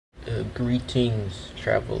Greetings,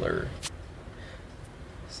 traveler.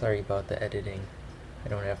 Sorry about the editing. I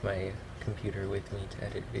don't have my computer with me to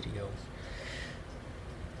edit videos.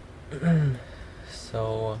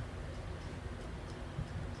 So,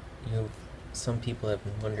 some people have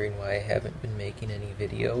been wondering why I haven't been making any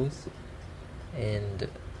videos, and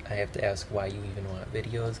I have to ask why you even want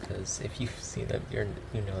videos, because if you've seen them,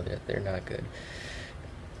 you know that they're not good.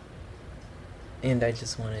 And I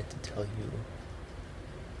just wanted to tell you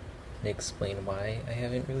and explain why I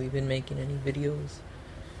haven't really been making any videos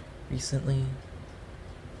recently.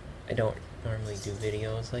 I don't normally do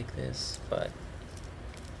videos like this, but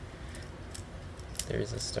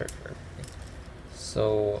there's a start for everything.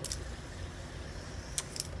 So,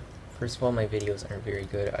 first of all, my videos aren't very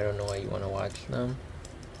good. I don't know why you want to watch them.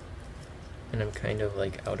 And I'm kind of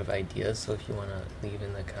like out of ideas, so if you want to leave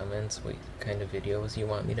in the comments what kind of videos you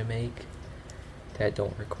want me to make that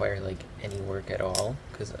don't require like any work at all,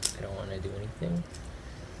 because I don't want to do anything.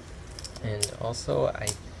 And also, I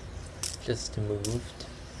just moved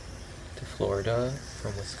to Florida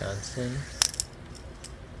from Wisconsin,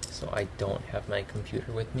 so I don't have my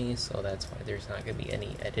computer with me, so that's why there's not going to be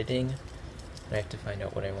any editing. And I have to find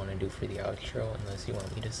out what I want to do for the outro, unless you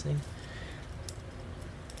want me to sing.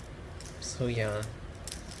 So yeah,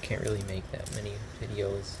 can't really make that many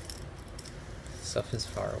videos. Stuff is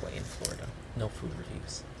far away in Florida. No food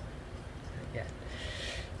reviews. Not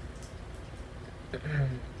yet.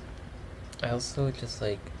 I also just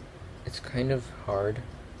like, it's kind of hard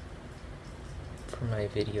for my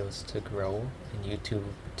videos to grow and YouTube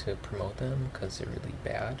to promote them because they're really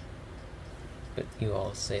bad. But you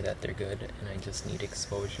all say that they're good and I just need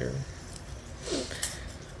exposure.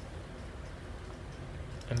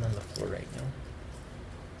 I'm on the floor right now.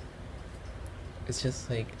 It's just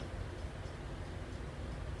like,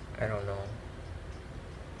 I don't know.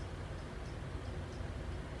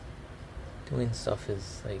 Doing stuff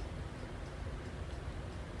is like,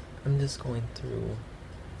 I'm just going through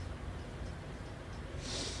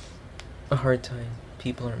a hard time.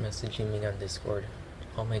 People aren't messaging me on Discord.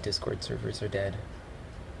 All my Discord servers are dead.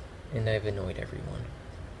 And I've annoyed everyone.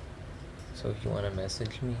 So if you want to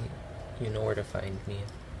message me, you know where to find me.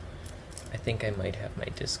 I think I might have my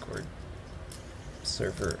Discord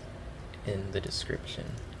server in the description.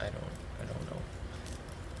 I don't know.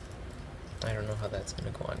 I don't know how that's gonna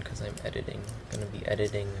go on because I'm gonna be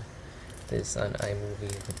editing this on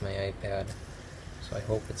iMovie with my iPad, so I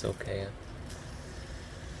hope it's okay.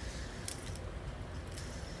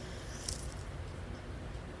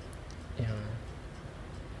 Yeah.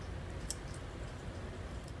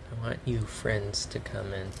 I want you friends to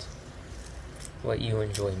comment what you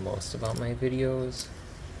enjoy most about my videos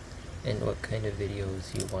and what kind of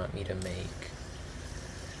videos you want me to make.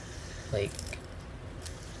 Like,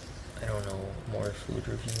 I don't know, more food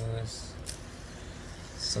reviews,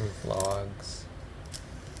 some vlogs,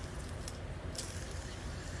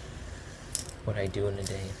 what I do in a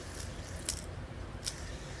day.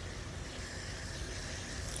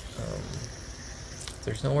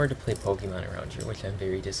 There's nowhere to play Pokemon around here, which I'm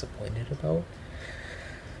very disappointed about.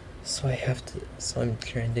 So I'm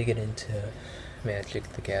trying to get into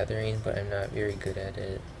Magic the Gathering, but I'm not very good at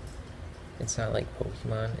it. It's not like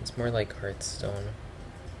Pokemon, it's more like Hearthstone.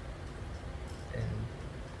 And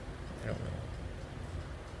I don't know.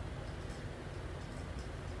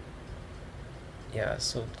 Yeah,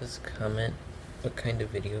 so just comment what kind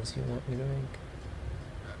of videos you want me to make.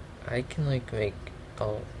 I can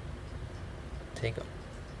I'll take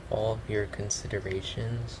all of your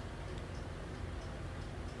considerations.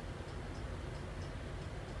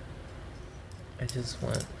 I just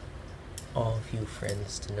want all of you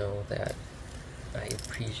friends to know that I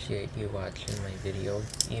appreciate you watching my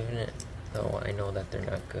videos, even though I know that they're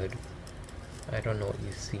not good. I don't know what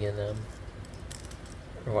you see in them,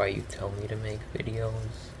 or why you tell me to make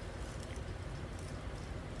videos,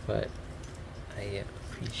 but I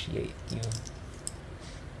appreciate you.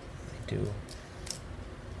 I do.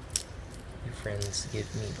 Your friends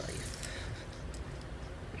give me life.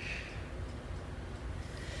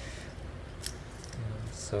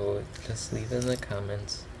 So just leave in the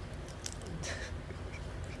comments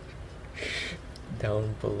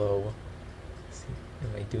down below. See,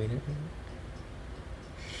 am I doing it right?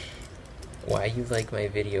 Why you like my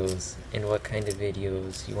videos and what kind of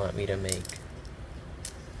videos you want me to make.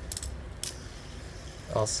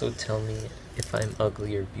 Also tell me if I'm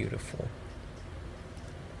ugly or beautiful.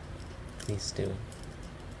 Please do.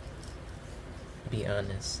 Be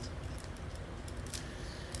honest.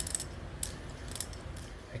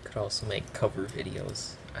 I could also make cover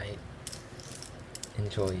videos. I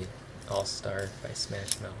enjoy All Star by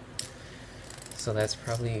Smash Mouth. So that's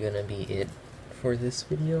probably gonna be it for this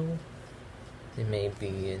video. It may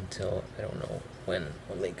be until, I don't know when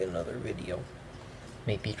I'll make another video.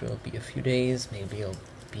 Maybe it'll be a few days, maybe it'll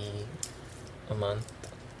be a month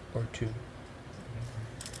or two.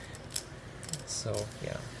 So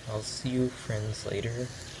yeah, I'll see you friends later.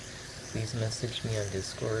 Please message me on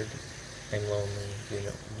Discord. I'm lonely,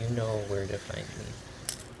 you know where to find me.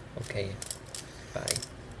 Okay, bye.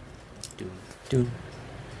 Do do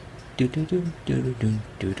do do do do do do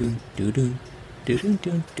do do do do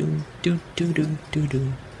do do do do do do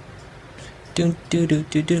do. Do do do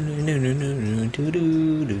do do do do do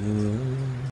do do do.